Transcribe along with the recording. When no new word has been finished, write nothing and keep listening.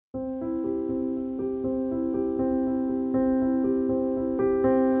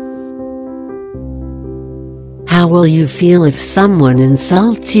How will you feel if someone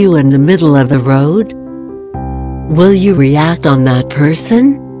insults you in the middle of the road? Will you react on that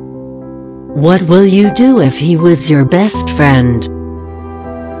person? What will you do if he was your best friend?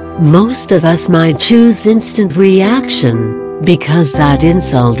 Most of us might choose instant reaction, because that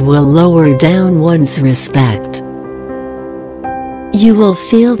insult will lower down one's respect. You will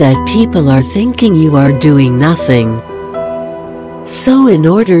feel that people are thinking you are doing nothing. So in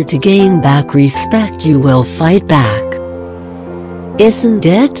order to gain back respect, you will fight back. Isn't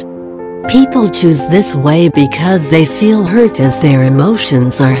it? People choose this way because they feel hurt as their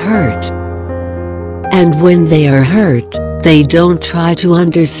emotions are hurt. And when they are hurt, they don't try to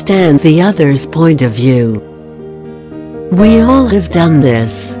understand the other's point of view. We all have done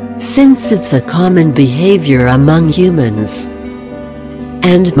this, since it's a common behavior among humans.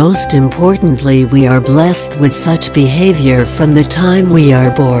 And most importantly, we are blessed with such behavior from the time we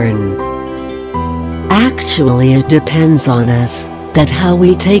are born. Actually, it depends on us, that how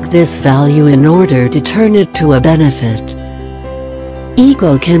we take this value in order to turn it to a benefit.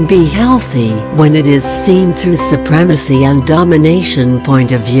 Ego can be healthy when it is seen through supremacy and domination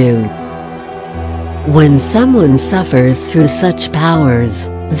point of view. When someone suffers through such powers,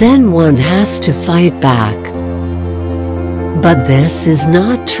 then one has to fight back. But this is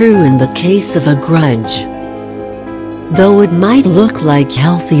not true in the case of a grudge. Though it might look like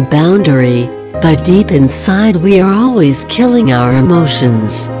healthy boundary, but deep inside we are always killing our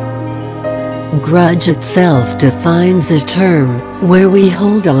emotions. Grudge itself defines a term where we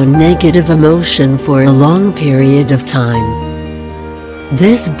hold on negative emotion for a long period of time.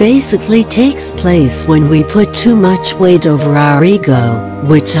 This basically takes place when we put too much weight over our ego,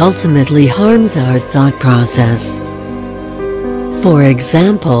 which ultimately harms our thought process. For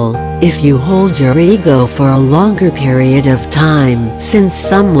example, if you hold your ego for a longer period of time since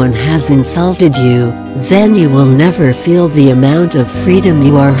someone has insulted you, then you will never feel the amount of freedom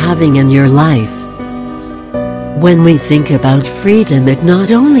you are having in your life. When we think about freedom, it not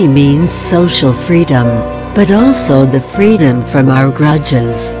only means social freedom, but also the freedom from our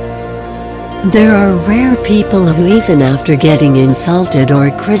grudges. There are rare people who even after getting insulted or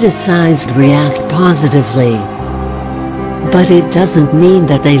criticized react positively. But it doesn't mean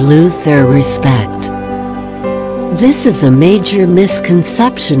that they lose their respect. This is a major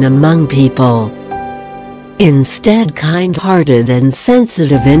misconception among people. Instead, kind-hearted and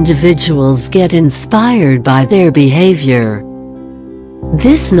sensitive individuals get inspired by their behavior.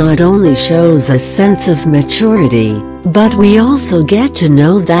 This not only shows a sense of maturity, but we also get to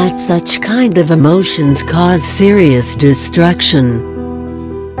know that such kind of emotions cause serious destruction.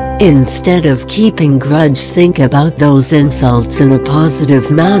 Instead of keeping grudge, think about those insults in a positive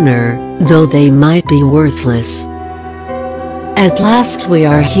manner, though they might be worthless. At last, we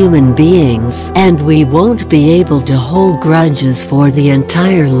are human beings, and we won't be able to hold grudges for the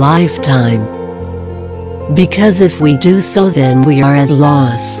entire lifetime. Because if we do so, then we are at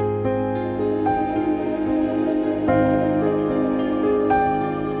loss.